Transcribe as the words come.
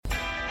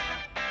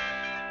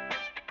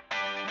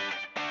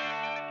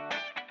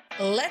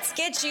Let's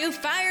get you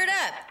fired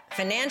up.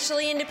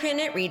 Financially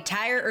independent,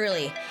 retire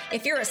early.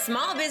 If you're a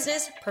small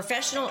business,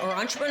 professional, or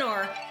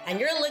entrepreneur,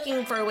 and you're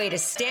looking for a way to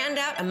stand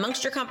out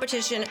amongst your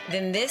competition,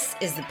 then this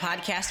is the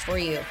podcast for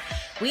you.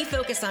 We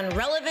focus on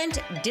relevant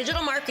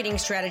digital marketing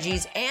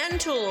strategies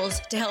and tools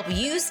to help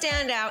you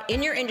stand out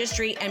in your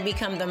industry and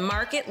become the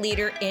market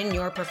leader in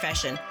your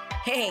profession.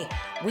 Hey,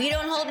 we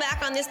don't hold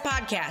back on this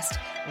podcast.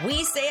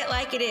 We say it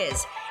like it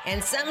is.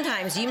 And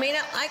sometimes you may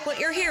not like what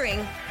you're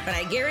hearing, but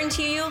I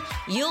guarantee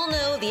you'll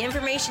know the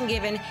information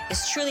given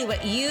is truly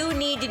what you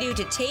need to do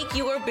to take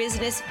your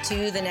business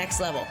to the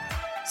next level.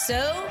 So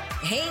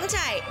hang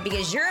tight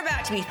because you're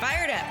about to be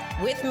fired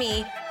up with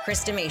me,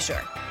 Krista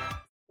Mashore.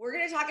 We're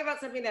going to talk about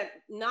something that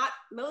not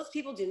most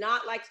people do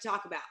not like to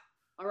talk about.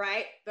 All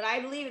right. But I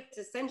believe it's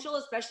essential,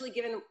 especially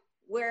given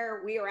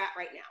where we are at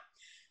right now.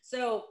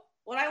 So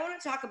what I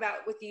want to talk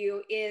about with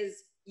you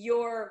is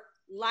your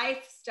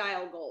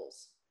lifestyle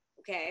goals.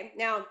 Okay.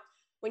 Now,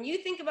 when you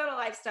think about a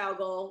lifestyle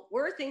goal,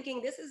 we're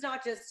thinking this is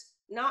not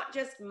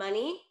just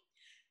money,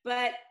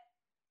 but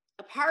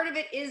a part of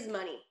it is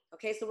money.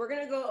 Okay. So we're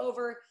going to go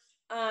over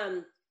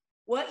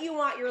what you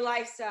want your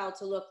lifestyle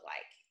to look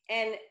like.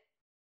 And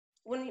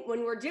when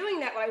we're doing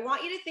that, what I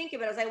want you to think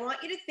about is I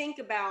want you to think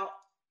about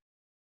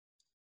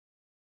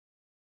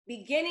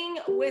beginning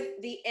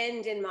with the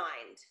end in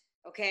mind.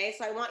 Okay.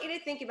 So I want you to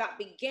think about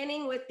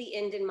beginning with the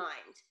end in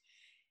mind.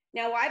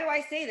 Now, why do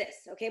I say this?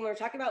 Okay, when we're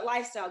talking about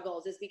lifestyle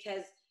goals is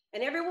because,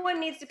 and everyone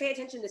needs to pay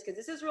attention to this because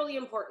this is really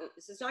important.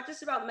 This is not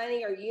just about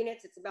money or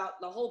units, it's about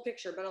the whole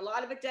picture, but a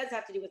lot of it does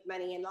have to do with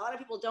money. And a lot of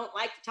people don't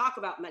like to talk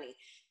about money.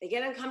 They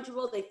get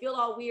uncomfortable, they feel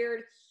all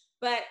weird,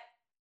 but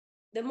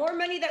the more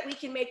money that we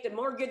can make, the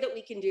more good that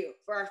we can do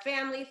for our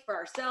family, for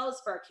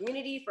ourselves, for our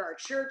community, for our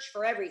church,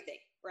 for everything,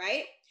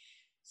 right?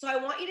 So I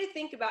want you to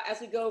think about as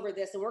we go over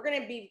this, and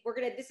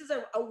this is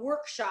a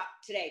workshop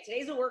today.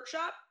 Today's a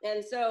workshop.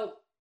 And so,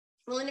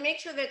 well, and to make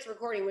sure that it's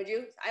recording, would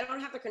you? I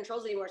don't have the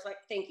controls anymore, so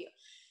thank you.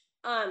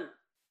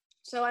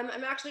 So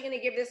I'm actually going to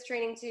give this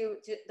training to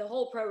the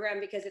whole program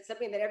because it's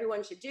something that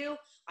everyone should do.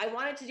 I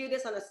wanted to do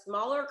this on a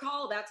smaller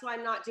call. That's why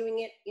I'm not doing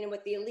it,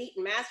 with the elite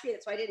and mastery.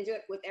 That's why I didn't do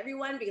it with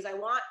everyone because I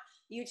want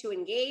you to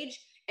engage,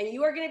 and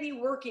you are going to be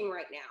working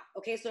right now.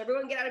 Okay, so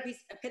everyone get out a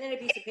pen and a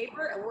piece of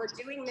paper, and we're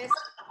doing this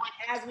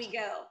as we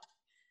go.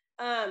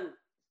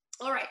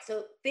 All right,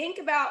 so think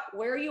about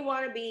where you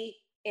want to be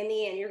in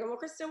the end. You're going, well,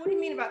 Krista, what do you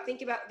mean about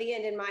think about the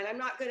end in mind? I'm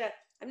not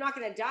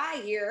gonna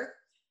die here.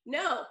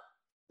 No,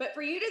 but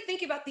for you to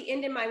think about the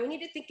end in mind, we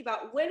need to think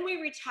about when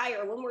we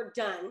retire, when we're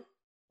done,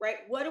 right?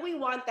 What do we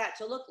want that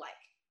to look like?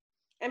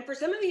 And for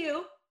some of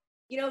you,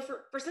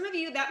 for some of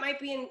you, that might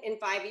be in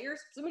 5 years.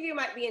 Some of you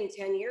might be in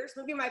 10 years.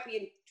 Some of you might be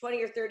in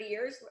 20 or 30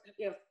 years. Some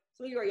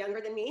of you are younger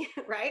than me,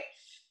 right?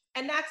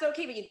 And that's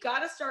okay, but you've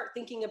got to start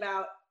thinking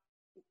about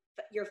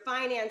your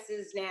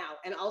finances now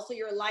and also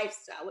your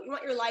lifestyle, what you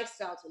want your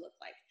lifestyle to look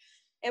like.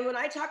 And when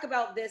I talk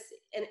about this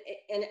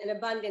in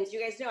abundance,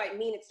 you guys know, I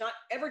mean, it's not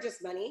ever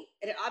just money.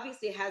 It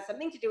obviously has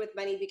something to do with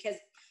money because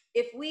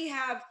if we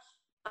have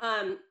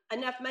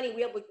enough money,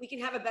 we can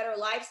have a better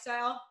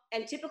lifestyle.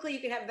 And typically you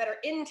can have better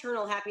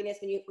internal happiness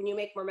when you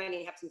make more money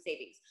and have some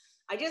savings.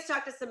 I just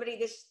talked to somebody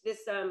this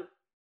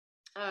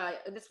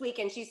week,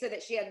 and she said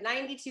that she had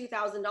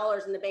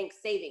 $92,000 in the bank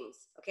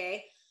savings.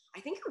 Okay. I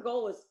think her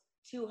goal was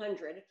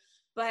 200,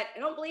 but I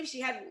don't believe she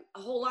had a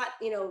whole lot,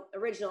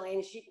 originally.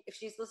 And if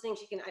she's listening,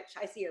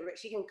 I see her, but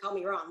she can call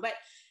me wrong. But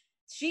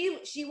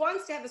she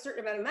wants to have a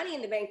certain amount of money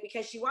in the bank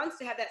because she wants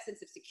to have that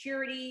sense of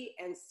security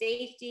and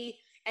safety.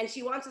 And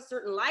she wants a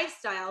certain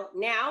lifestyle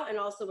now and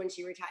also when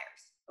she retires.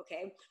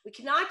 Okay. We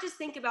cannot just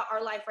think about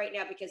our life right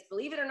now because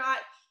believe it or not,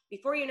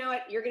 before you know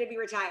it, you're going to be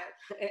retired.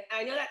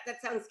 I know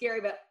that sounds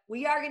scary, but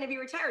we are going to be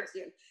retired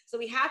soon. So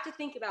we have to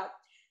think about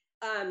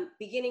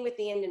beginning with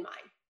the end in mind.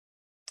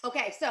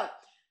 Okay, so,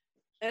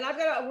 and I've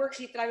got a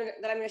worksheet that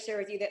I'm going to share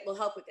with you that will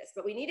help with this,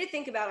 but we need to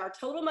think about our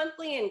total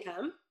monthly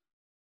income,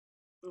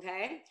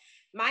 okay,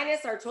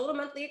 minus our total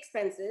monthly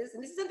expenses.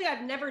 And this is something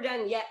I've never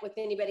done yet with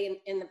anybody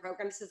in the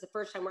program. This is the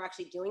first time we're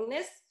actually doing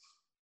this,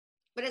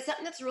 but it's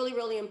something that's really,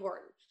 really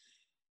important.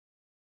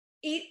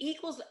 It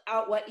equals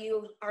out what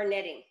you are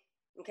netting,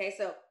 okay?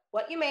 So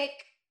what you make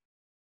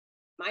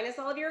minus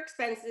all of your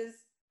expenses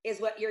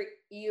is what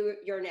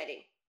you're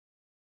netting.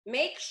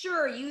 Make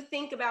sure you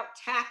think about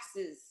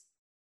taxes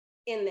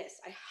in this.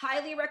 I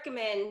highly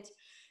recommend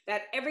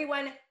that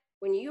everyone,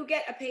 when you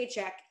get a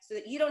paycheck, so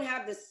that you don't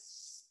have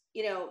this,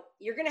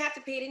 you're going to have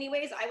to pay it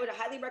anyways. I would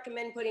highly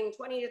recommend putting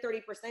 20 to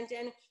 30%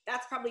 in.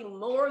 That's probably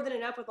more than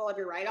enough with all of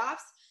your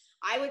write-offs.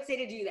 I would say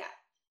to do that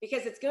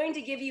because it's going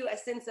to give you a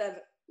sense of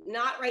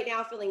not right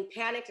now feeling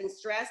panicked and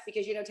stressed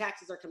because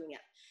taxes are coming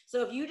up.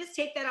 So if you just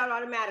take that out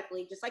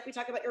automatically, just like we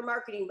talk about your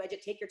marketing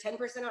budget, take your 10%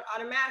 out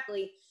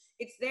automatically,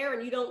 it's there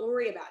and you don't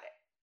worry about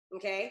it,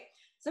 okay?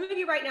 Some of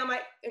you right now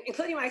might,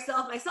 including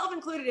myself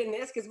included in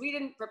this because we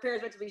didn't prepare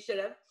as much as we should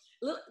have.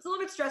 It's a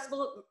little bit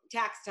stressful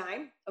tax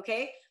time,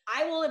 okay?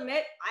 I will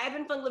admit I have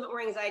been feeling a little bit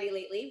more anxiety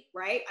lately,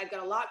 right? I've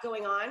got a lot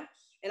going on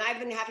and I've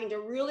been having to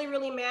really,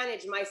 really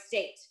manage my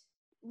state.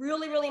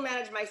 really, really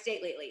managed my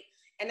state lately.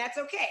 And that's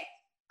okay.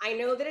 I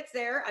know that it's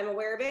there. I'm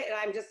aware of it. And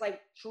I'm just like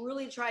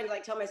truly trying to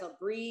like tell myself,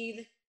 breathe,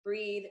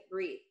 breathe,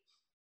 breathe.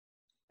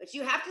 But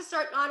you have to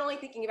start not only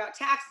thinking about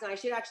taxes, and I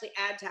should actually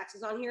add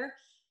taxes on here.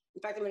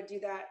 In fact, I'm going to do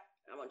that.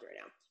 I won't do it right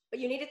now. But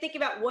you need to think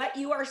about what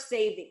you are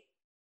saving.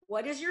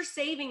 What is your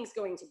savings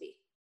going to be?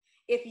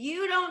 If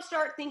you don't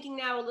start thinking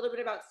now a little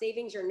bit about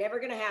savings, you're never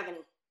going to have any.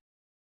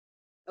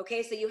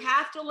 Okay, so you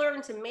have to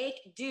learn to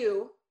make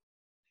do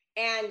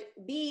and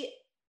be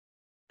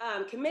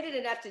committed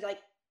enough to like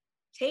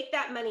take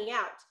that money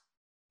out.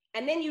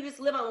 And then you just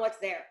live on what's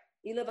there.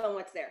 You live on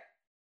what's there.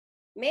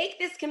 Make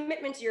this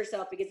commitment to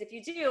yourself, because if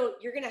you do,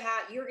 you're going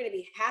to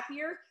be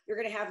happier. You're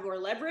going to have more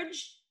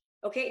leverage.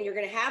 Okay, and you're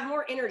going to have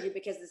more energy,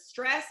 because the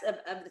stress of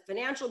the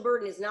financial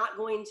burden is not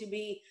going to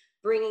be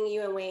bringing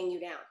you and weighing you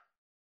down.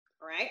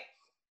 All right.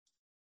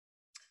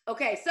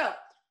 Okay, so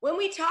when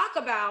we talk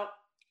about,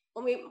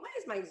 why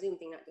is my Zoom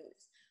thing not doing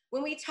this?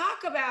 When we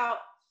talk about,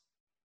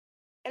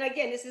 and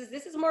again, this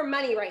is more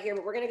money right here,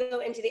 but we're going to go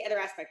into the other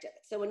aspect of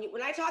it. So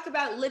when I talk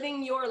about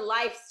living your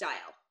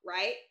lifestyle,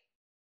 right?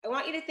 I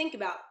want you to think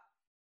about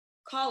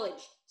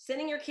college,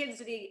 sending your kids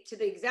to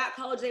the exact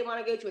college they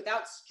want to go to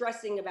without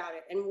stressing about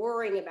it and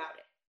worrying about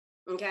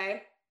it.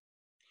 Okay.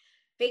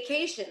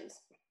 Vacations.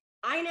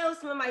 I know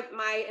some of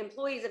my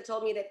employees have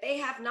told me that they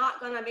have not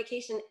gone on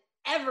vacation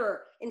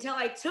ever until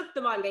I took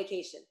them on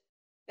vacation.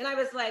 And I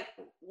was like,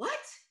 what?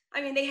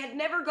 I mean, they had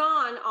never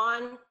gone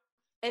on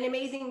an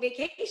amazing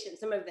vacation.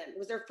 Some of them, it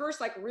was their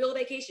first like real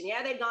vacation.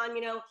 Yeah, they'd gone,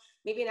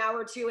 maybe an hour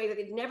or two away, but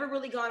they've never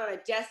really gone on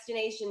a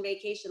destination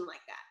vacation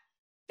like that.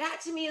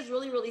 That to me is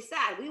really, really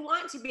sad. We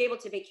want to be able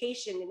to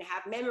vacation and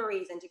have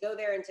memories and to go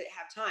there and to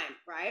have time,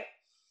 right?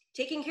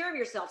 Taking care of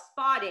yourself,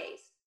 spa days,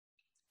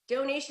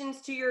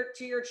 donations to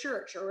your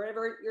church or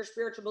whatever your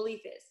spiritual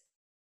belief is.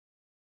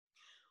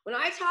 When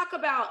I talk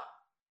about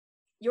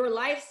your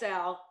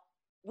lifestyle,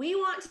 we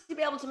want to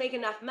be able to make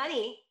enough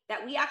money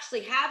that we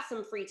actually have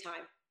some free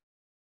time.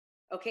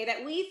 Okay,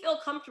 that we feel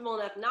comfortable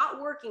enough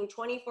not working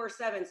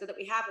 24/7 so that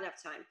we have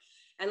enough time.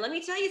 And let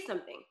me tell you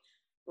something.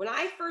 When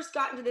I first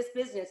got into this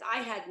business, I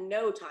had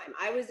no time.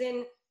 I was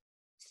in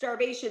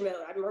starvation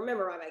mode. I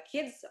remember my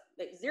kids,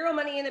 like zero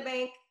money in the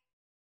bank.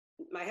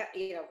 I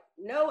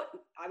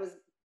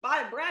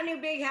bought a brand new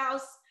big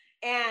house,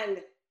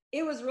 and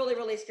it was really,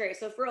 really scary.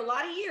 So for a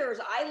lot of years,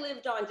 I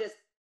lived on just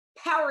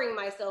powering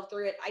myself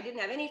through it. I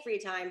didn't have any free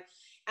time,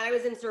 and I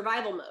was in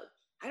survival mode.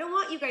 I don't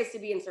want you guys to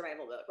be in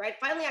survival mode, right?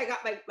 Finally, I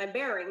got my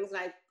bearings and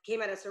I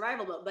came out of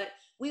survival mode, but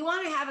we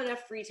want to have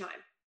enough free time.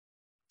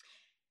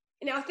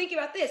 Now think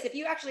about this. If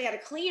you actually had a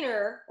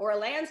cleaner or a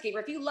landscaper,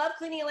 if you love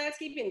cleaning and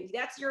landscaping,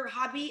 that's your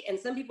hobby, and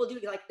some people do,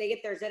 like they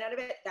get their zen out of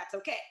it, that's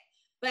okay.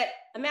 But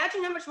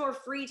imagine how much more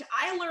free time.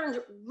 I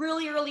learned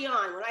really early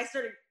on when I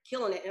started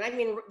killing it. And I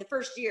mean, the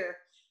first year,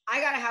 I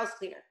got a house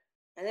cleaner.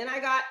 And then I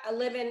got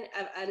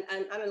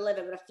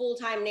a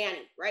full-time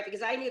nanny, right?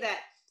 Because I knew that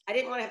I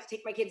didn't want to have to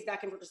take my kids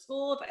back and forth to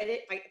school.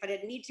 If I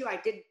didn't need to,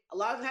 I did a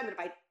lot of the time.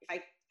 But if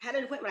I had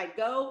an appointment, I'd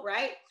go,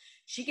 right?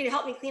 She could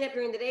help me clean up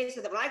during the day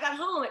so that when I got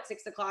home at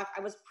 6 o'clock,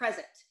 I was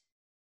present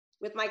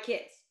with my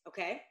kids,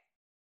 okay?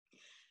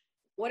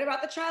 What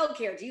about the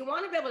childcare? Do you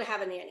want to be able to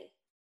have a nanny,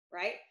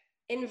 right?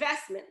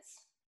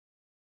 Investments.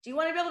 Do you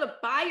want to be able to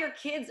buy your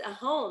kids a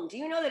home? Do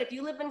you know that if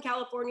you live in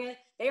California,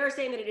 they are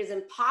saying that it is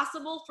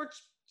impossible for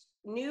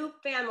new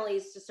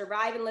families to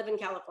survive and live in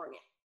California?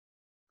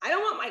 I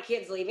don't want my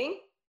kids leaving.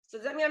 So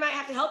does that mean I might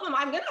have to help them?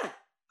 I don't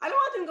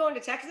want them going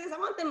to Texas. I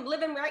want them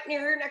living right near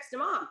here next to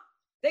mom.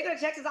 They go to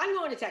Texas, I'm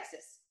going to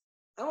Texas.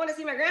 I want to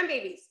see my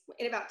grandbabies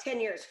in about 10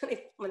 years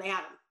when they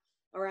have them.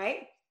 All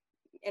right.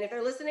 And if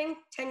they're listening,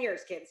 10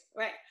 years, kids.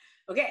 Right.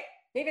 Okay.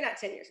 Maybe not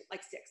 10 years,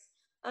 like 6.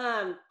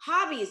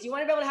 Hobbies. You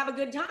want to be able to have a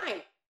good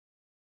time.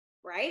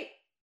 Right.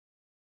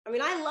 I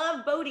mean, I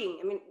love boating.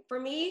 I mean, for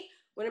me,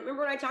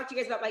 remember when I talked to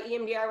you guys about my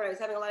EMDR, when I was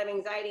having a lot of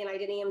anxiety and I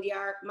did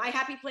EMDR, my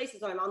happy place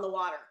is when I'm on the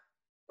water.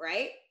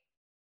 Right.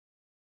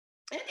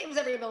 And it was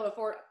every able to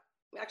afford.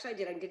 Actually, I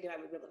did know I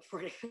would be able to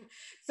afford it.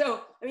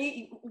 So, I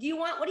mean, what do you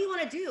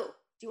want to do?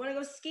 Do you want to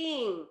go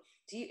skiing?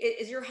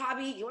 Is your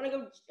hobby, do you want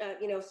to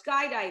go,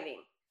 skydiving?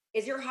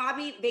 Is your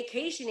hobby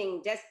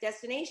vacationing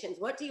destinations?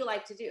 What do you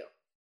like to do?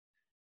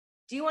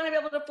 Do you want to be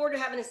able to afford to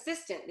have an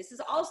assistant? This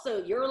is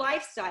also your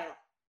lifestyle,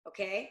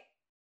 okay?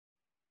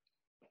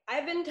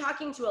 I've been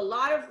talking to a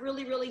lot of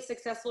really, really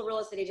successful real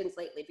estate agents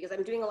lately because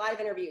I'm doing a lot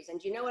of interviews. And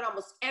do you know what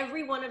almost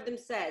every one of them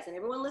says? And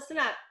everyone listen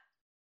up.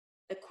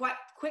 The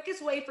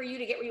quickest way for you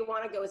to get where you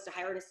want to go is to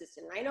hire an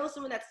assistant. And I know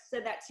someone that's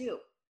said that too,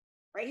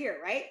 right here,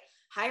 right?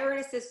 Hire an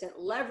assistant,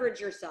 leverage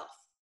yourself,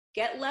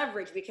 get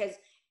leverage, because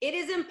it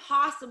is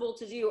impossible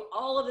to do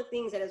all of the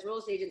things that as real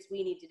estate agents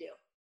we need to do.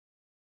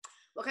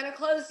 What kind of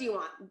clothes do you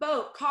want?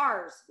 Boat,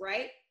 cars,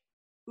 right?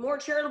 More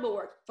charitable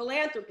work,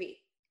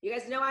 philanthropy. You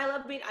guys know I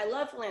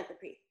love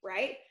philanthropy,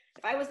 right?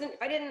 If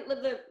I didn't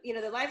live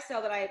the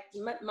lifestyle that I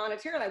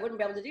monetarily, I wouldn't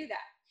be able to do that.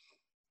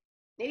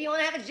 Maybe you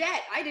want to have a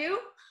jet. I do.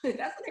 That's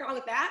nothing wrong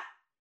with that.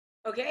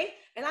 Okay.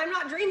 And I'm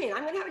not dreaming.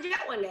 I'm going to have a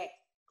jet one day.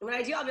 And when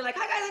I do, I'll be like,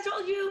 hi guys, I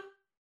told you.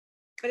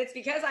 but it's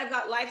because I've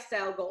got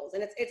lifestyle goals.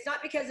 And it's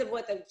not because of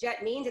what the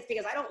jet means. It's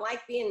because I don't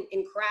like being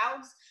in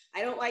crowds.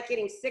 I don't like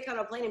getting sick on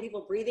a plane and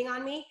people breathing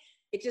on me.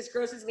 It just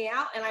grosses me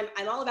out. And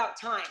I'm all about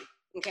time.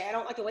 Okay. I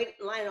don't like to wait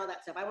in line and all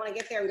that stuff. I want to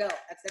get there and go.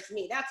 That's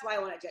me. That's why I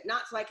want a jet.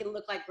 Not so I can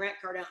look like Grant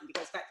Cardone,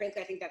 because quite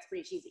frankly, I think that's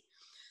pretty cheesy.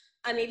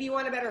 Maybe you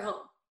want a better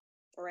home.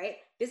 All right.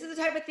 This is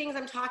the type of things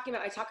I'm talking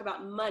about. I talk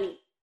about money.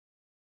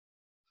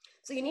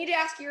 So you need to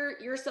ask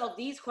yourself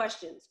these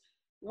questions.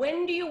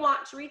 When do you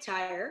want to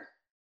retire?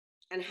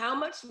 And how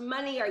much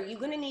money are you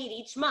going to need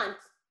each month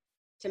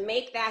to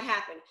make that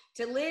happen?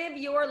 To live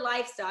your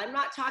lifestyle. I'm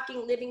not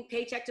talking living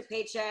paycheck to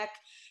paycheck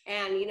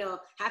and,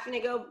 having to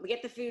go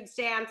get the food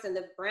stamps and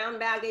the brown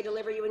bag they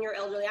deliver you when you're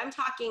elderly. I'm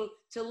talking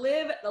to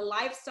live the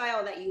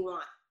lifestyle that you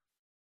want.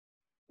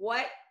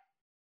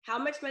 How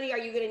much money are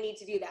you going to need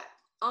to do that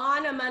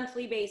on a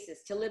monthly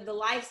basis to live the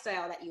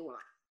lifestyle that you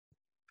want?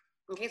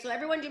 Okay, so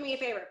everyone do me a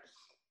favor.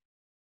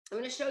 I'm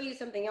going to show you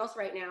something else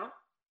right now.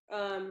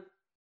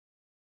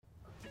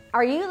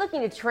 Are you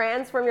looking to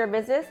transform your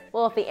business?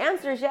 Well, if the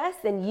answer is yes,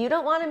 then you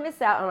don't want to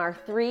miss out on our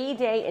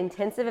 3-day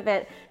intensive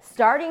event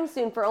starting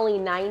soon for only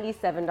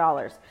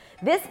 $97.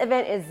 This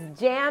event is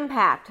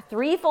jam-packed,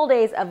 3 full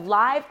days of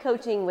live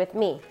coaching with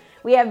me.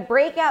 We have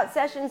breakout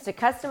sessions to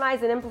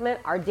customize and implement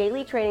our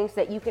daily training so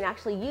that you can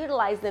actually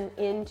utilize them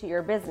into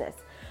your business.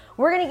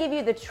 We're going to give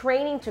you the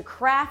training to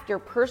craft your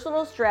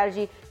personal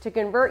strategy to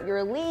convert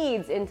your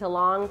leads into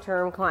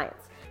long-term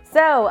clients.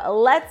 So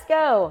let's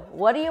go.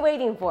 What are you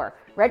waiting for?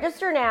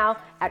 Register now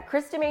at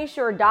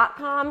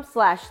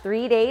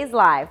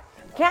KristaMayshore.com/3dayslive.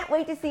 Can't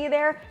wait to see you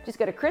there. Just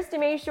go to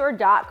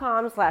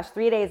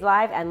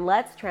KristaMayshore.com/3dayslive and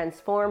let's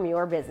transform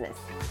your business.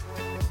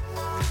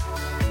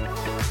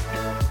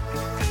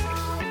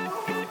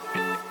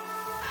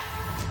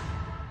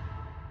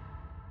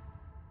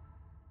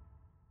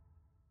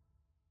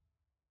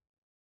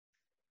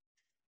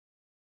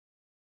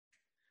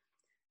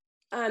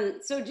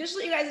 So just to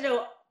let you guys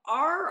know,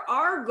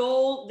 our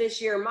goal this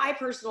year, my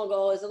personal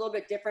goal, is a little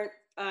bit different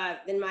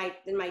than my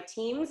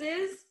team's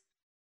is.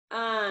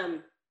 I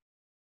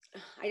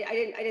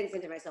didn't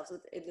send it myself, so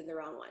it's in the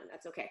wrong one.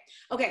 That's okay.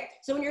 Okay,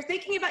 so when you're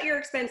thinking about your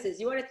expenses,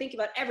 you want to think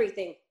about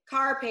everything: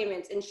 car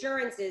payments,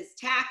 insurances,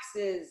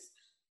 taxes,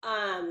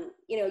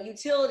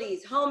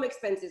 utilities, home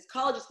expenses,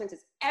 college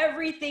expenses.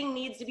 Everything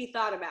needs to be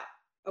thought about.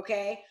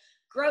 Okay,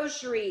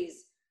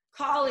 groceries,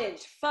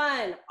 college,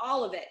 fun,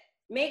 all of it.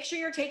 Make sure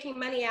you're taking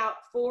money out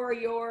for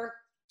your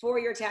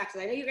taxes.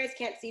 I know you guys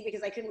can't see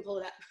because I couldn't pull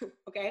it up.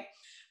 Okay.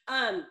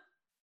 And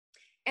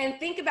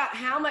think about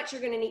how much you're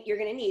going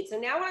to need. So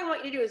now what I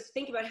want you to do is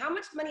think about how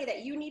much money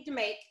that you need to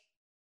make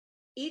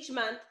each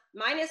month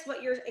minus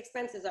what your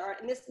expenses are.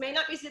 And this may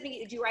not be something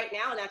you do right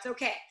now, and that's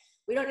okay.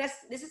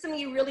 This is something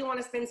you really want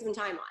to spend some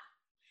time on.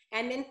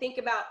 And then think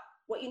about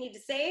what you need to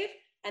save,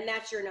 and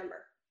that's your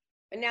number.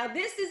 And now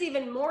this is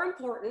even more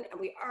important, and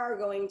we are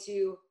going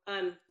to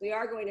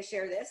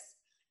share this.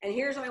 And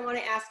here's what I want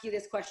to ask you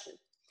this question.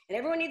 And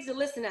everyone needs to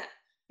listen up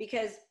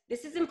because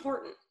this is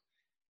important.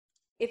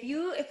 If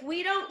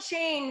we don't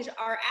change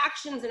our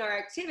actions and our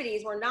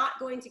activities, we're not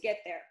going to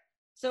get there.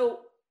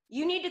 So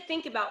you need to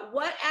think about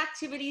what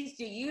activities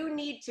do you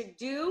need to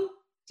do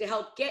to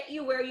help get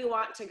you where you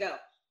want to go.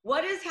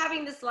 What does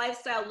having this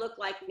lifestyle look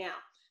like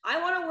now? I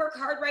want to work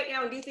hard right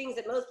now and do things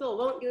that most people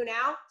won't do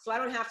now, so I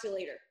don't have to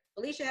later.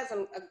 Alicia has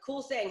a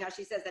cool saying how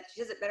she says that.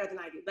 She does it better than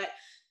I do. But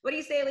what do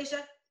you say,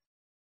 Alicia?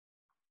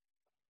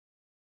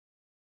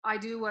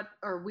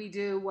 We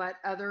do what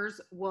others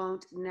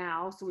won't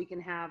now, so we can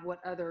have what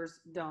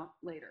others don't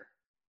later.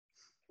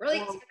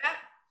 Really?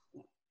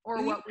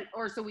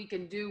 Or so we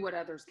can do what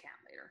others can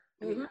later.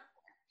 Mm-hmm.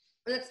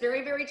 That's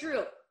very, very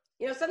true.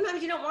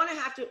 Sometimes you don't want to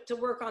have to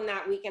work on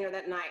that weekend or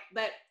that night,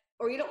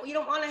 or you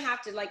don't want to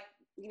have to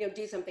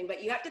do something,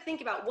 but you have to think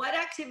about what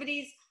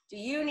activities do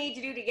you need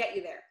to do to get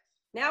you there.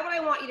 Now what I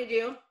want you to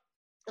do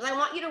is I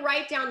want you to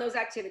write down those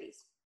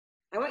activities.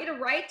 I want you to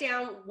write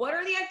down what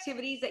are the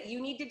activities that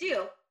you need to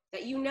do,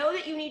 that you know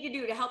that you need to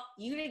do to help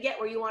you to get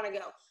where you want to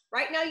go.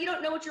 Right now, you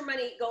don't know what your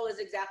money goal is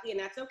exactly, and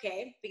that's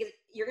okay because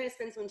you're going to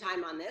spend some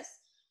time on this.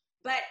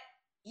 But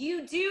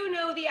you do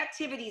know the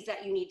activities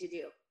that you need to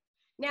do.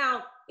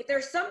 Now, if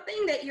there's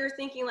something that you're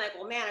thinking like,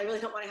 well, man, I really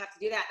don't want to have to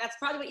do that, that's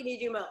probably what you need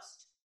to do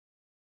most,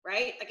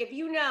 right? Like if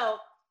you know,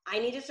 I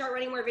need to start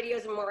running more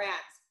videos and more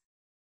ads,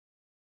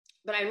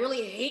 but I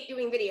really hate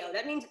doing video,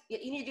 that means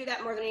you need to do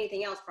that more than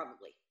anything else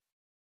probably.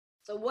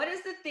 So what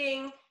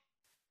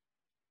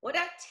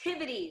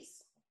activities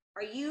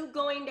are you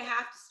going to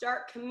have to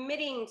start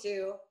committing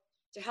to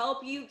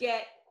help you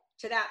get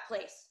to that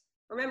place?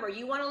 Remember,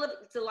 you want to live,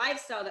 it's a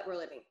lifestyle that we're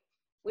living.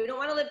 We don't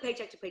want to live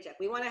paycheck to paycheck.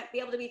 We want to be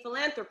able to be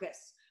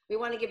philanthropists. We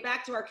want to give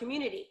back to our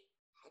community.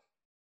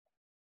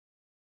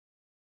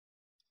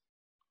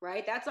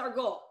 Right? That's our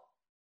goal.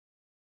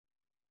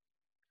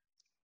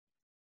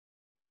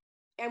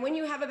 And when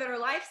you have a better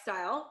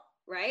lifestyle,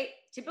 right?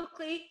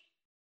 Typically,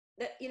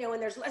 when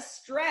there's less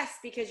stress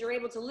because you're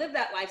able to live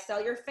that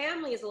lifestyle, your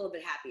family is a little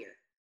bit happier.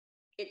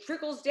 It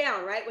trickles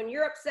down, right? When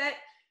you're upset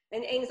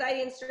and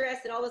anxiety and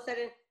stress, and all of a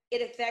sudden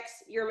it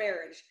affects your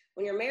marriage.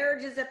 When your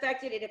marriage is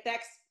affected, it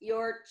affects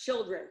your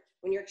children.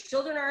 When your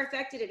children are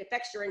affected, it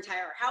affects your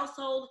entire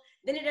household.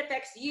 Then it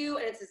affects you,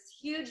 and it's this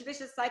huge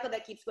vicious cycle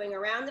that keeps going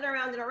around and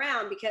around and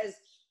around because,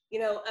 you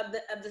know, of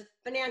the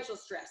financial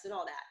stress and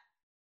all that.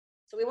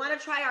 So we want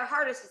to try our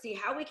hardest to see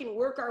how we can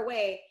work our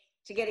way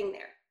to getting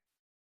there.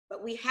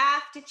 But we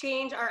have to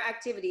change our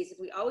activities. If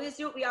we always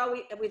do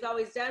what we've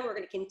always done, we're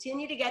going to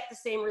continue to get the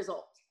same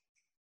result.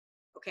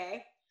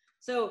 Okay?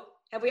 So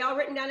have we all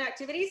written down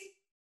activities?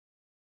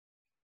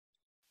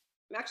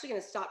 I'm actually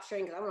going to stop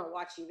sharing because I want to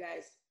watch you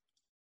guys.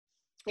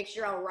 Make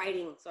sure you're all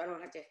writing so I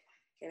don't have to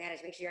get mad at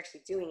you. Make sure you're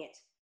actually doing it.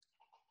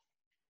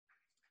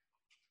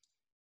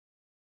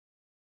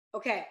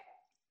 Okay.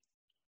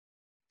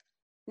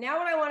 Now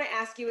what I want to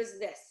ask you is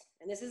this,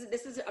 and this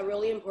is a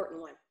really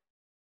important one.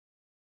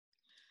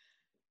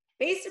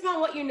 Based upon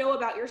what you know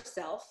about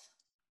yourself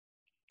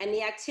and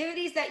the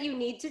activities that you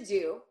need to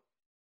do,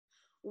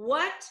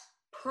 what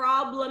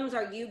problems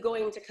are you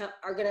going to come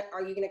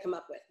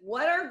up with?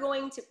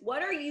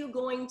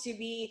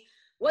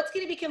 What's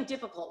going to become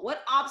difficult?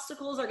 What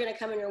obstacles are going to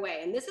come in your way?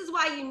 And this is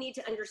why you need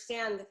to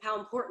understand how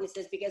important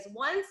this is, because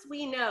once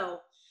we know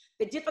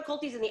the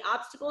difficulties and the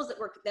obstacles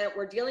that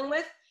we're dealing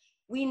with,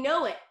 we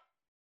know it.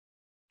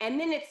 And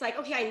then it's like,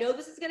 okay, I know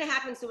this is going to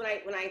happen. So when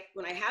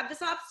I have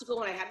this obstacle,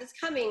 when I have this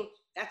coming,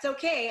 that's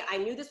okay. I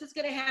knew this was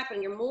going to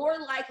happen. You're more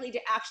likely to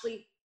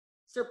actually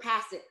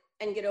surpass it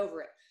and get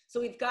over it.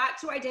 So we've got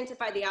to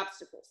identify the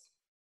obstacles.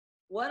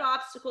 What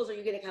obstacles are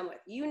you going to come with?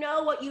 You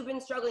know what you've been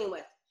struggling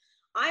with.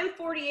 I'm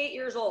 48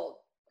 years old,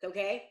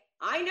 okay?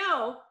 I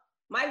know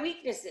my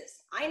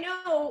weaknesses. I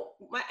know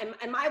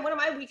one of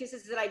my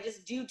weaknesses is that I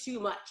just do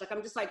too much. Like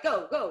I'm just like,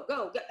 go, go,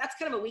 go, go. That's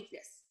kind of a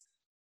weakness,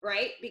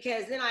 right?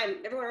 Because then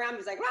everyone around me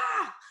is like,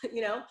 ah,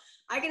 you know,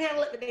 I can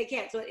handle it, but they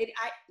can't. So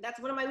that's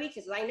one of my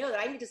weaknesses. I know that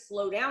I need to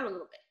slow down a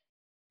little bit.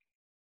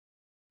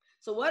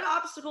 So what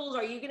obstacles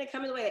are you going to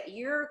come in the way that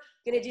you're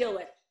going to deal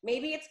with?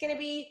 Maybe it's going to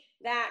be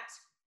that,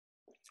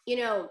 you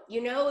know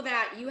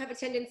that you have a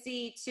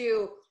tendency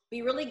to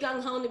be really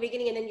gung-ho in the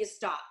beginning and then you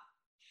stop.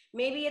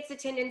 Maybe it's a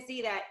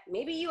tendency that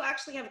maybe you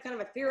actually have kind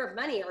of a fear of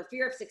money or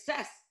fear of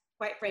success,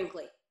 quite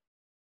frankly.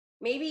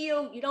 Maybe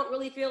you don't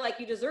really feel like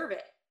you deserve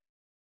it.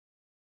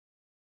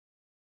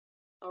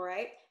 All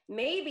right.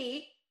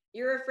 Maybe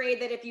you're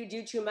afraid that if you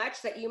do too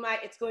much that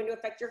it's going to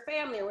affect your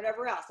family or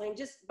whatever else. I mean,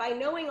 just by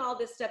knowing all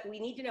this stuff, we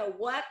need to know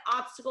what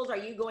obstacles are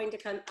you going to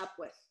come up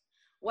with?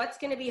 What's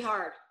going to be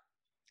hard?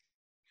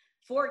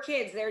 For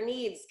kids, their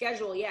needs,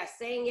 schedule, yes.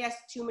 Saying yes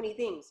to too many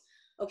things.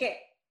 Okay,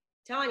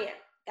 Tanya,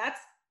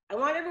 I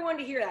want everyone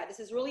to hear that. This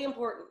is really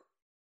important.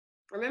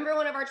 Remember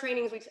one of our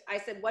trainings, I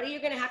said, what are you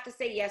going to have to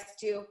say yes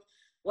to?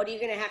 What are you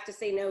going to have to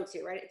say no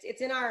to, right?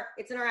 It's in our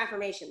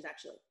affirmations,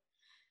 actually.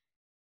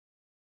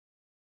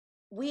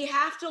 We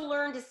have to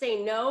learn to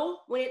say no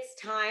when it's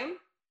time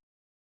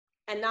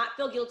and not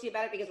feel guilty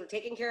about it because we're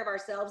taking care of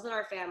ourselves and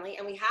our family.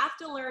 And we have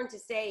to learn to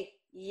say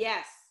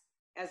yes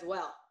as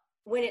well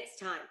when it's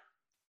time.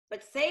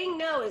 But saying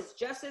no is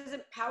just as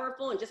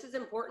powerful and just as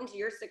important to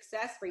your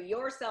success for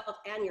yourself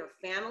and your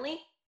family.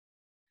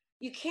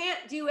 You can't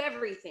do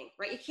everything,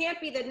 right? You can't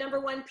be the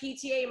 #1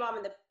 PTA mom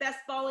and the best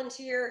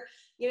volunteer,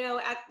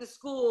 at the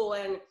school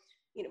and,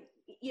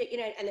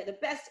 and the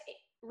best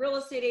real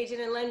estate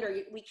agent and lender.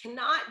 We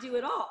cannot do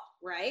it all,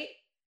 right?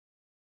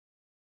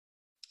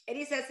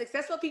 Eddie says,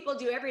 successful people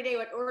do every day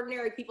what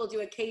ordinary people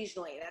do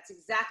occasionally. That's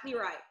exactly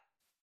right.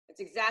 That's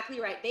exactly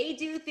right. They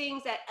do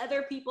things that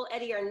other people,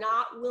 Eddie, are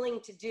not willing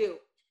to do.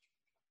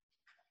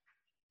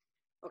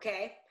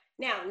 Okay.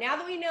 Now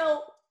that we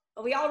know,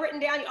 we all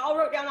written down, you all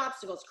wrote down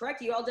obstacles,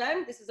 correct? You all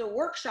done? This is a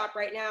workshop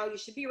right now. You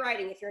should be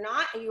writing. If you're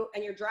not,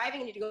 and you're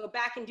driving, you need to go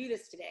back and do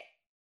this today.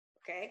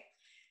 Okay.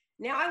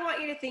 Now I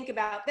want you to think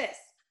about this.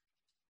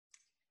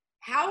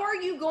 How are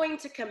you going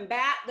to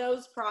combat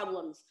those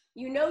problems?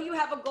 You know you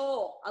have a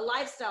goal, a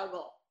lifestyle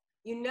goal.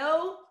 You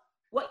know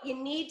what you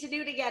need to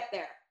do to get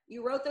there.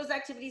 You wrote those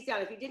activities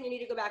down. If you didn't, you need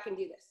to go back and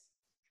do this.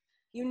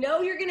 You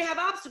know you're going to have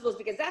obstacles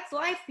because that's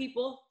life,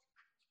 people.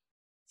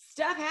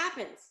 Stuff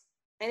happens,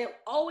 and it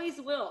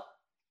always will.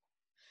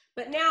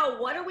 But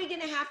now, what are we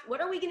going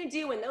to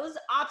do when those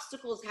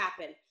obstacles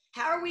happen?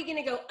 How are we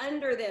going to go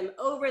under them,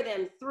 over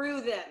them,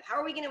 through them? How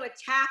are we going to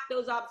attack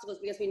those obstacles?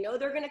 Because we know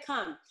they're going to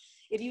come.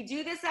 If you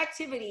do this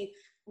activity,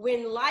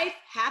 when life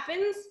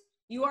happens,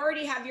 you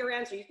already have your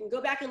answer. You can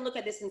go back and look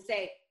at this and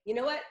say, you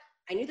know what?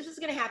 I knew this was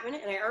going to happen,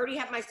 and I already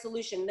have my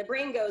solution. The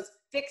brain goes,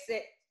 fix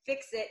it,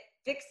 fix it,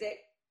 fix it.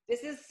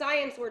 This is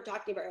science we're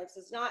talking about.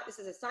 This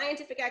is a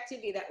scientific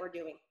activity that we're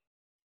doing.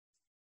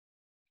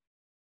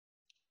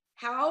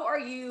 How are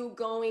you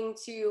going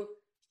to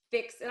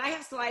fix, and I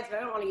have slides, but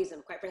I don't want to use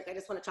them, quite frankly. I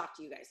just want to talk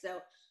to you guys. So,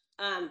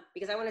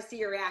 because I want to see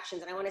your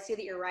reactions, and I want to see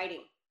that you're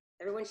writing.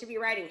 Everyone should be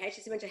writing. I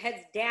should see a bunch of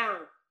heads down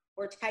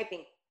or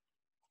typing.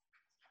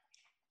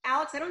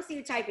 Alex, I don't see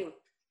you typing.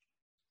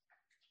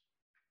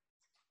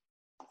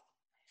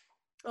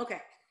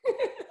 Okay.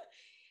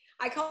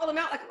 I called him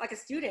out like a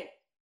student.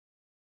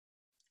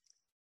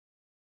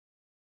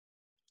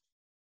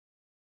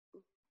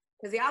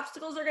 Because the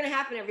obstacles are going to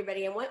happen,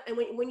 everybody. And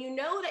when you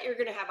know that you're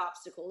going to have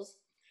obstacles,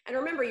 and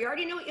remember, you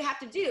already know what you have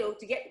to do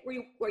to get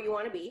where you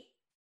want to be.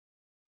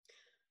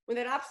 When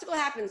that obstacle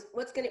happens,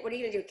 what are you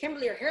going to do?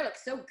 Kimberly, your hair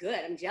looks so good.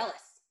 I'm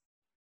jealous.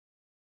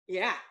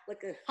 Yeah,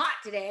 looking hot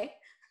today.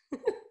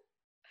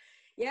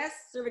 Yes,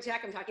 Servichak,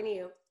 I'm talking to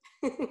you.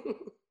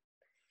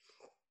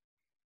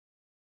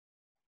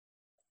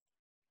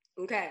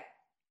 Okay.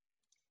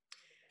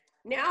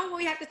 Now what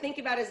we have to think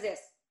about is this.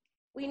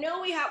 We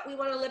know we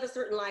want to live a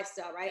certain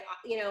lifestyle, right?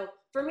 You know,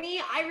 for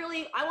me, I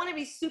want to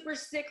be super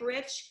sick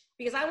rich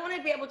because I want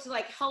to be able to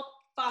like help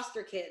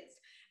foster kids.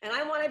 And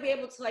I want to be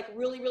able to like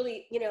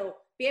really, you know,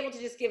 be able to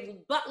just give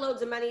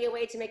buttloads of money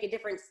away to make a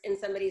difference in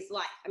somebody's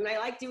life. I mean, I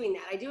like doing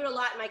that. I do it a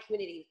lot in my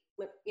community.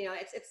 You know,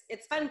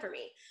 it's fun for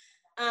me.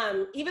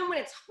 Even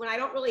when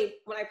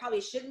I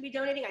probably shouldn't be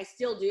donating, I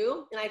still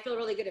do. And I feel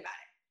really good about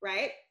it,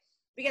 right?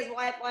 Because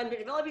while I'm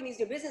developing these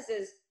new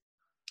businesses,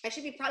 I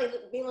should be probably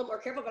being a little more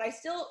careful, but I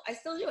still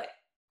do it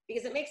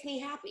because it makes me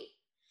happy.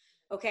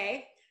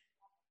 Okay.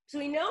 So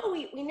we know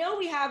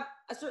we have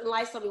a certain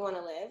lifestyle we want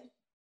to live.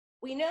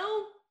 We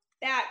know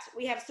that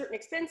we have certain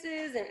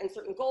expenses and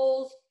certain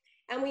goals,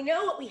 and we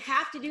know what we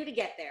have to do to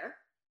get there.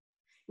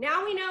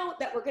 Now we know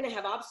that we're going to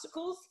have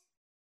obstacles,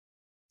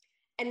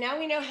 and now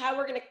we know how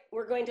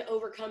we're going to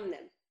overcome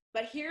them.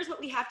 But here's what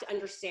we have to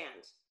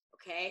understand.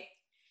 Okay.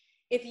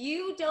 If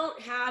you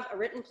don't have a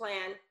written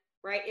plan,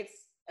 right, it's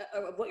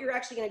what you're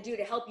actually going to do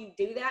to help you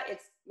do that,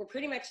 we're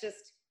pretty much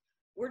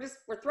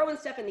we're throwing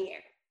stuff in the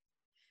air.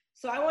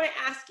 So I want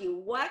to ask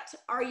you, what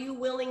are you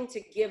willing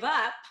to give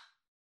up?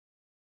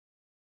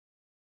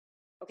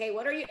 Okay,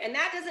 what are you, and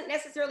that doesn't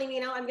necessarily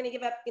mean, oh, I'm going to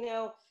give up, you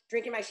know,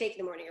 drinking my shake in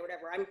the morning or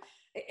whatever.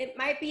 It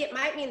might mean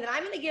that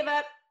I'm going to give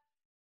up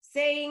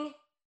saying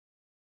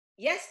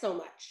yes so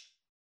much,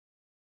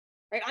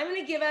 right? I'm going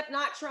to give up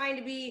not trying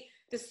to be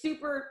the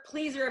super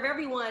pleaser of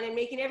everyone and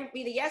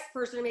be the yes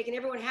person and making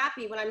everyone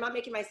happy when I'm not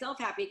making myself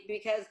happy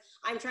because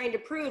I'm trying to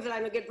prove that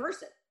I'm a good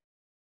person.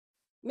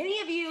 Many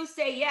of you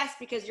say yes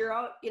because you're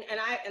all, you know,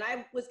 and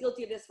I was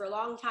guilty of this for a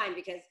long time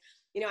because,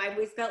 you know, I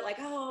always felt like,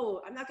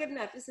 oh, I'm not good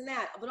enough, this and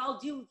that, but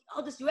I'll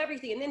just do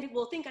everything. And then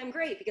people will think I'm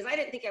great because I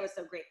didn't think I was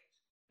so great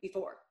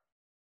before.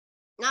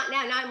 Not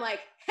now. Now I'm like,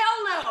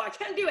 hell no, I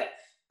can't do it.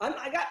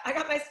 I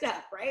got my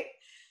stuff, right?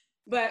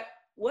 But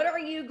what are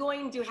you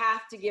going to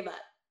have to give up?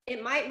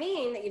 It might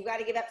mean that you've got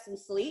to give up some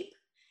sleep.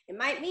 It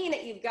might mean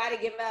that you've got to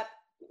give up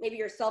maybe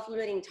your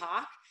self-limiting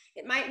talk.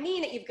 It might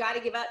mean that you've got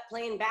to give up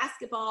playing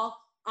basketball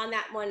on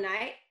that one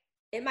night.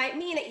 It might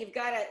mean that you've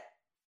got to,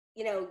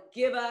 you know,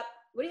 give up.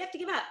 What do you have to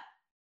give up?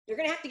 You're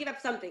going to have to give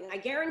up something. I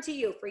guarantee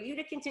you, for you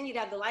to continue to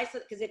have the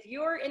lifestyle, because if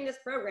you're in this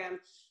program,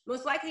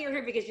 most likely you're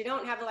here because you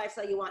don't have the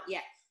lifestyle you want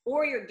yet,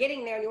 or you're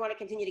getting there and you want to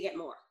continue to get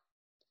more.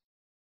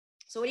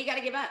 So what do you got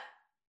to give up?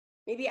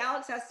 Maybe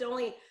Alex has to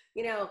only,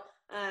 you know,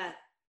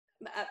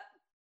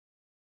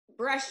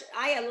 brush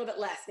a little bit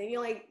less, maybe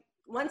only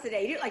once a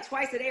day. You do it like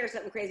twice a day or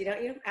something crazy,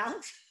 don't you,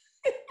 Alex?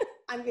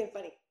 I'm being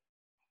funny.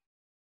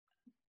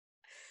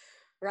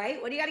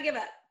 Right? What do you got to give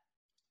up?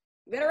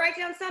 You better write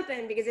down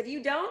something, because if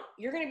you don't,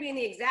 you're going to be in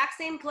the exact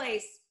same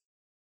place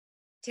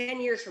 10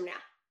 years from now.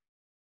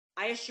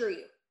 I assure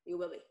you, you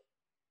will be.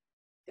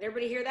 Did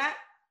everybody hear that?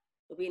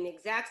 You'll be in the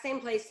exact same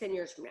place 10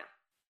 years from now.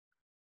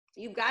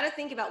 So you've got to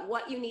think about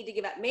what you need to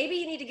give up. Maybe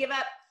you need to give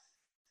up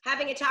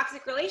having a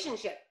toxic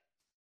relationship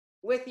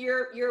with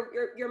your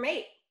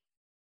mate.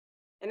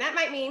 And that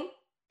might mean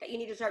that you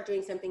need to start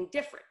doing something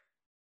different.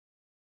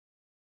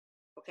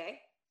 Okay?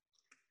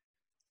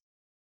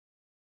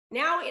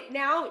 Now,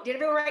 did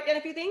everyone write down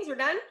a few things? We're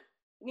done?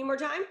 Need more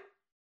time?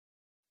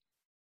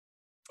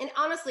 And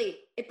honestly,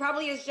 it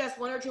probably is just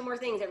one or two more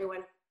things,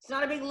 everyone. It's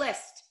not a big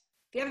list.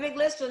 If you have a big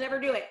list, you'll never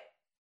do it.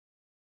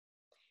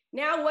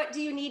 Now, what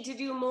do you need to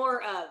do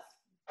more of?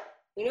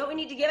 You know what we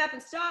need to get up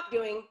and stop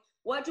doing?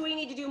 What do we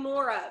need to do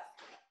more of?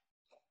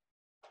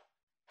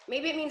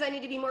 Maybe it means I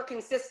need to be more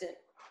consistent.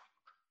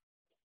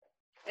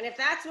 And if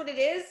that's what it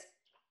is,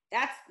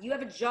 you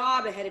have a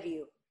job ahead of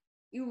you.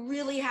 You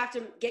really have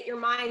to get your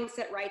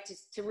mindset right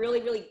to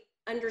really, really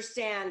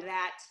understand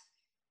that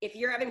if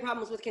you're having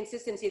problems with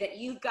consistency, that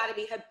you've got to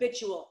be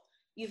habitual.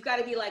 You've got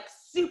to be like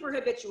super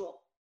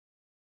habitual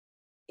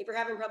if you're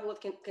having trouble with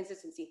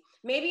consistency.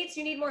 Maybe it's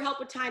you need more help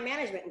with time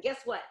management. And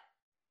guess what?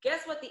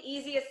 Guess what the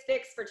easiest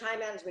fix for time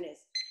management is?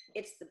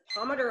 It's the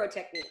Pomodoro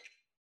technique.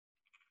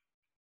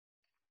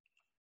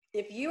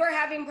 If you are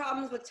having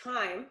problems with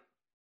time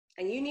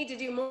and you need to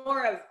do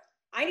more of,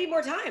 I need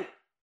more time.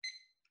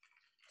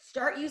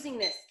 Start using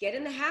this. Get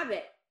in the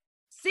habit.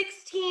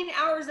 16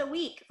 hours a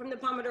week from the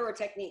Pomodoro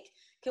technique.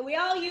 Can we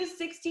all use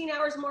 16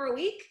 hours more a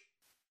week?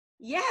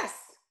 Yes.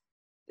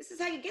 This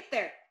is how you get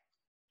there.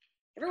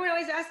 Everyone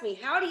always asks me,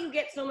 how do you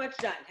get so much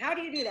done? How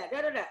do you do that?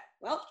 Da, da, da.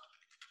 Well,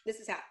 this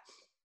is how.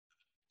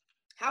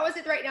 How is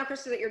it right now,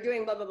 Krista, that you're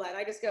doing blah, blah, blah? And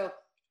I just go,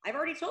 I've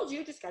already told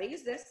you, just got to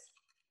use this,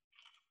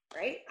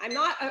 right? I'm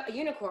not a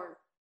unicorn.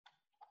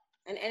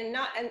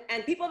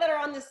 And people that are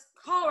on this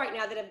call right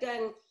now that have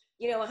done,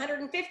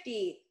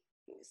 150,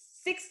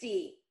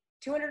 60,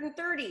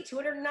 230,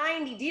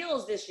 290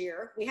 deals this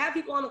year. We have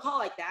people on the call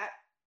like that.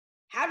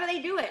 How do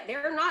they do it?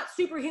 They're not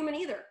superhuman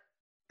either,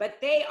 but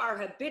they are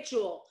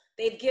habitual.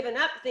 They've given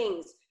up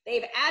things.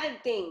 They've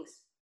added things.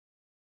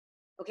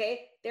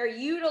 Okay. They're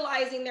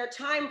utilizing their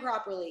time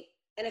properly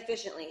and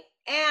efficiently,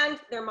 and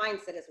their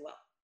mindset as well.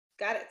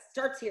 Got it?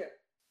 Starts here.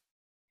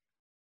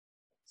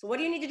 So what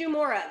do you need to do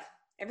more of?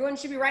 Everyone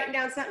should be writing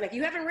down something. If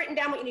you haven't written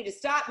down what you need to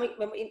stop,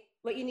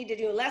 what you need to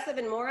do less of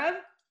and more of,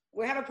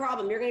 we have a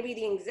problem. You're going to be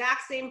the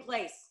exact same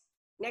place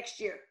next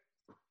year.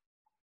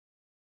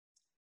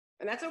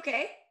 And that's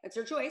okay. That's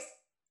your choice.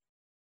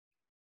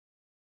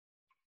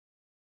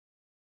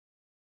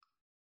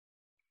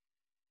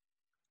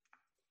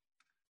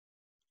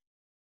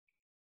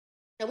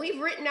 And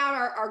we've written out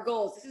our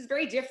goals. This is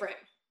very different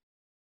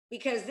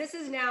because this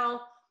is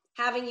now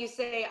having you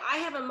say, I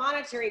have a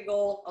monetary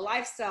goal, a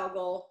lifestyle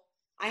goal.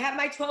 I have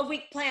my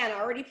 12-week plan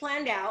already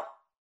planned out,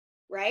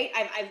 right?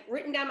 I've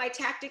written down my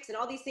tactics and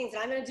all these things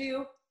that I'm going to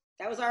do.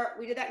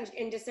 We did that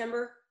in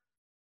December.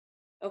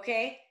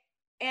 Okay.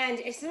 And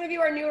if some of you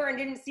are newer and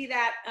didn't see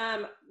that,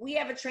 we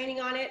have a training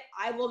on it.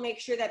 I will make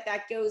sure that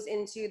that goes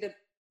into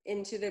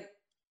the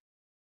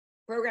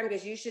program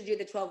because you should do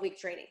the 12-week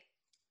training.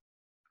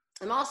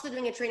 I'm also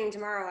doing a training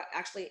tomorrow,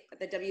 actually, at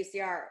the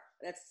WCR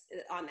that's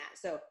on that.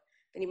 So if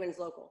anyone's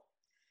local.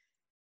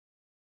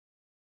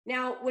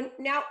 Now what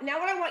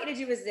I want you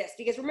to do is this,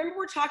 because remember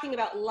we're talking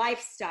about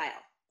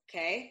lifestyle,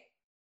 okay?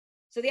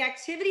 So the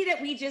activity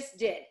that we just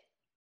did,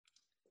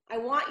 I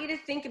want you to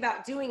think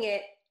about doing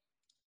it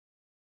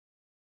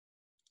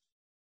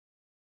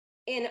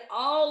in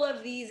all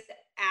of these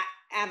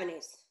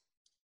avenues.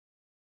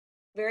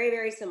 Very,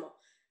 very simple.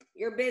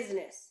 Your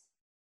business,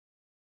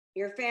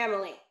 your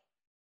family,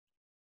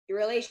 your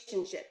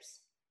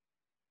relationships,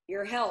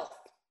 your health,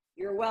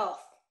 your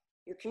wealth,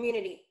 your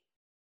community.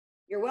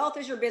 Your wealth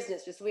is your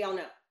business, just so we all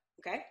know,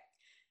 okay?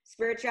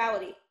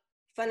 Spirituality,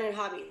 fun and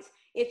hobbies.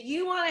 If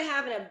you want to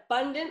have an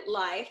abundant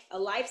life, a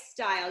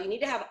lifestyle, you need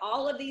to have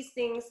all of these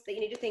things that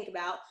you need to think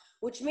about,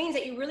 which means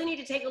that you really need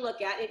to take a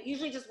look at it,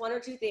 usually just one or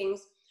two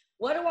things.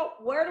 Where do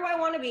I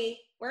want to be?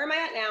 Where am I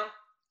at now?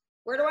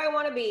 Where do I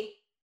want to be?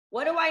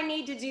 What do I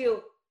need to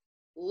do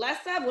less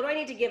of? What do I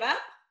need to give up?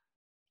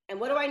 And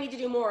what do I need to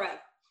do more of?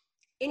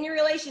 In your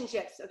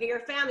relationships, okay, your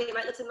family, it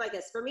might look something like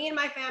this. For me and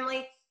my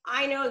family,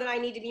 I know that I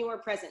need to be more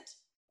present,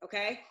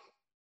 okay?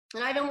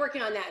 And I've been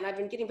working on that and I've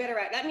been getting better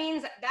at it. That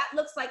means that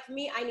looks like for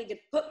me, I need to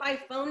put my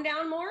phone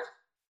down more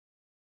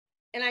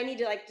and I need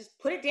to like just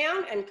put it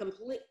down and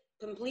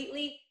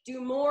completely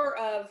do more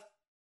of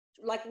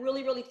like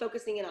really, really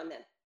focusing in on them.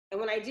 And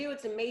when I do,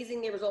 it's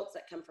amazing the results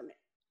that come from it,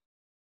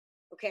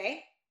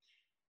 okay?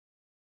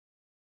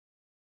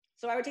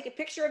 So I would take a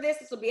picture of this.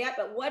 This will be it,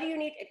 but what do you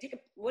need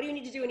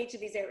to do in each of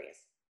these areas?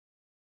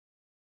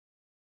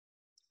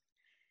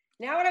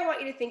 Now what I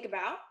want you to think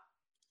about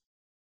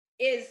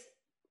is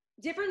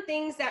different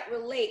things that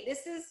relate.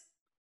 This is,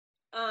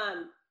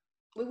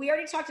 we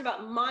already talked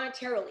about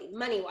monetarily,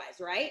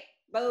 money-wise, right?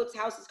 Boats,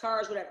 houses,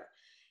 cars, whatever.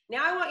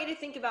 Now I want you to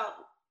think about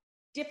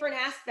different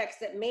aspects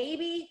that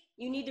maybe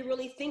you need to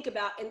really think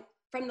about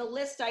from the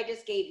list I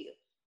just gave you.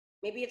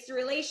 Maybe it's the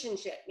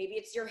relationship. Maybe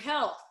it's your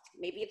health.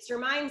 Maybe it's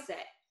your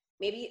mindset.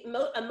 Maybe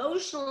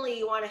emotionally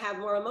you want to have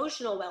more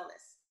emotional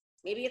wellness.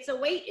 Maybe it's a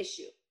weight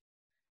issue.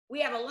 We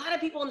have a lot of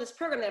people in this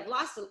program that have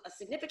lost a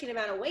significant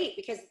amount of weight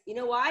because, you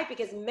know why?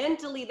 Because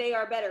mentally they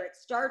are better. It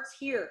starts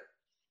here.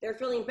 They're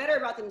feeling better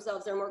about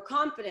themselves. They're more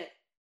confident,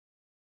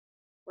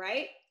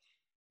 right?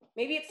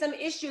 Maybe it's some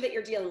issue that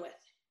you're dealing with.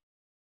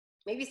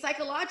 Maybe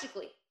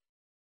psychologically.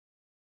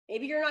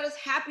 Maybe you're not as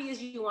happy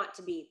as you want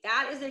to be.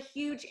 That is a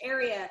huge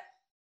area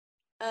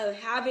of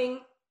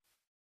having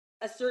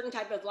a certain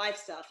type of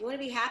lifestyle. If you want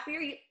to be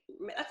happier,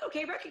 that's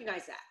okay.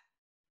 Recognize that.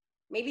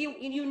 Maybe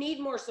you need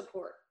more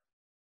support.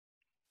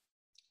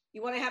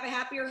 You want to have a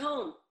happier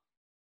home.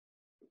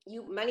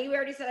 Money, we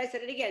already said, I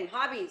said it again.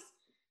 Hobbies.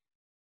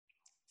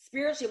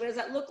 Spiritually, what does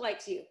that look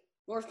like to you?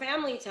 More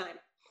family time.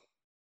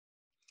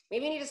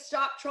 Maybe you need to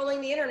stop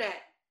trolling the internet.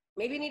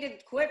 Maybe you need to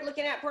quit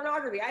looking at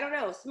pornography. I don't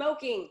know.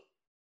 Smoking.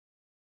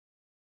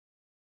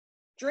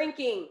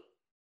 Drinking.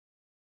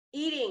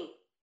 Eating.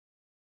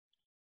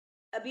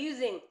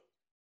 Abusing.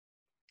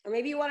 Or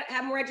maybe you want to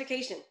have more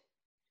education.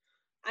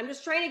 I'm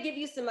just trying to give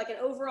you some like an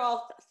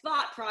overall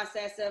thought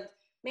process of,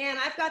 man,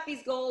 I've got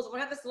these goals. I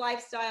want to have this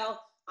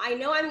lifestyle. I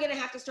know I'm going to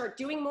have to start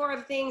doing more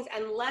of things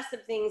and less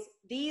of things.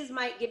 These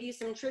might give you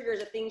some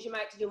triggers of things you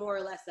might have to do more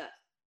or less of.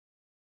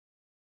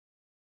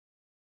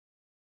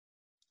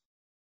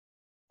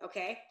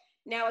 Okay.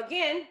 Now,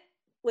 again,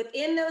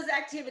 within those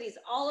activities,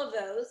 all of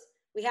those,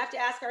 we have to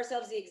ask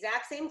ourselves the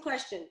exact same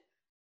question.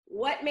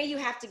 What may you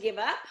have to give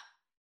up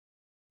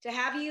to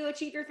have you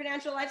achieve your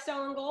financial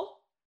lifestyle and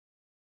goal?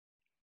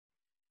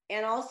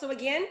 And also,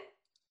 again,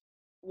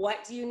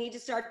 what do you need to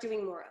start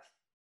doing more of?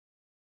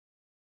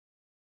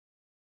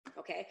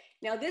 Okay,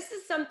 now this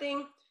is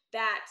something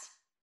that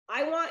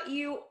I want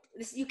you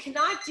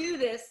cannot do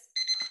this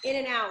in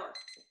an hour.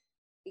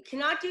 You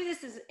cannot do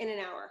this in an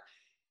hour.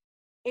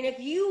 And if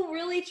you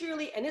really,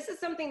 truly, and this is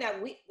something that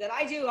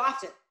I do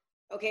often,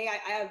 okay?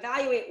 I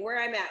evaluate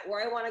where I'm at,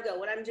 where I want to go,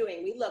 what I'm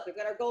doing. We've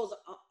got our goals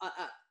up,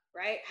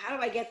 right? How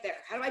do I get there?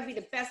 How do I be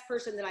the best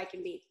person that I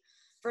can be?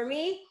 For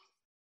me,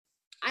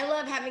 I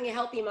love having a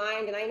healthy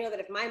mind, and I know that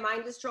if my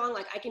mind is strong,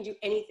 like I can do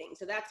anything.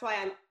 So that's why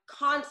I'm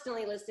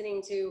constantly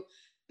listening to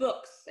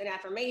books and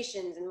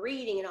affirmations and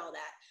reading and all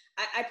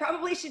that. I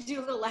probably should do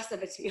a little less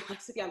of it, to be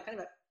honest with you. I'm kind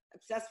of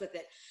obsessed with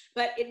it,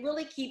 but it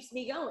really keeps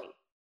me going.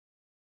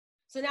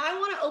 So now I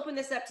want to open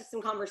this up to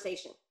some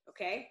conversation,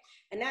 okay?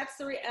 And that's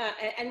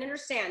and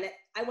understand that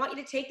I want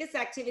you to take this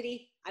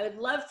activity. I would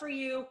love for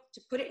you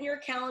to put it in your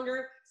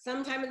calendar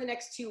sometime in the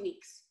next 2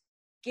 weeks.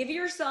 Give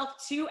yourself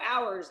 2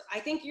 hours. I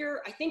think you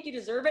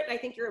deserve it. And I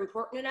think you're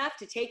important enough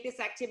to take this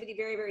activity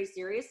very, very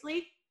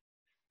seriously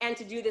and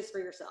to do this for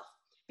yourself,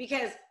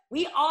 because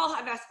we all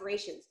have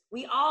aspirations.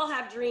 We all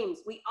have dreams.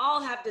 We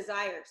all have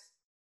desires.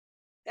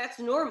 That's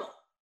normal.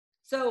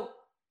 So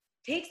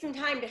take some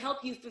time to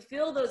help you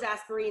fulfill those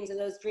aspirations and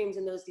those dreams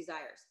and those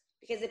desires.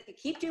 Because if you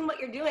keep doing what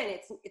you're doing,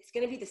 it's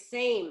going to be the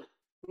same.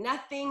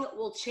 Nothing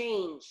will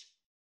change.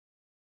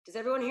 Does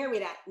everyone hear me?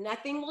 That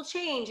nothing will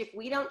change if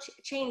we don't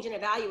change and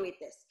evaluate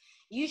this.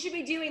 You should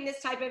be doing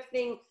this type of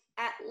thing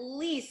at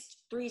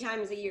least 3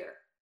 times a year.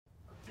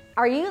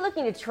 Are you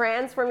looking to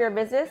transform your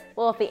business?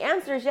 Well, if the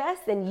answer is yes,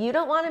 then you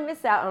don't want to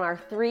miss out on our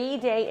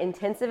 3-day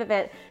intensive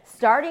event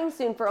starting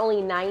soon for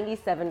only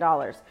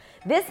 $97.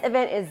 This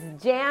event is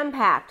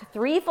jam-packed,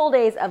 3 full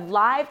days of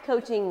live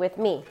coaching with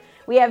me.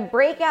 We have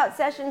breakout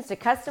sessions to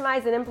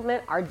customize and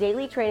implement our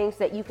daily trainings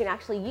so that you can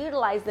actually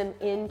utilize them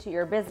into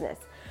your business.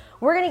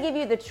 We're going to give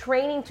you the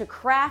training to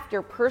craft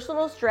your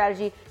personal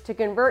strategy to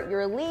convert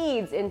your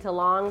leads into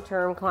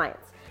long-term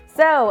clients.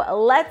 So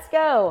let's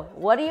go.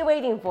 What are you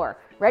waiting for?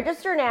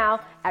 Register now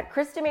at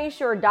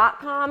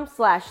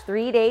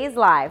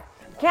KristaMayshore.com/3dayslive.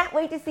 Can't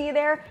wait to see you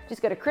there.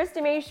 Just go to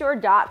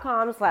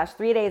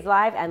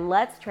KristaMayshore.com/3dayslive and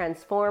let's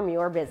transform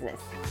your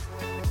business.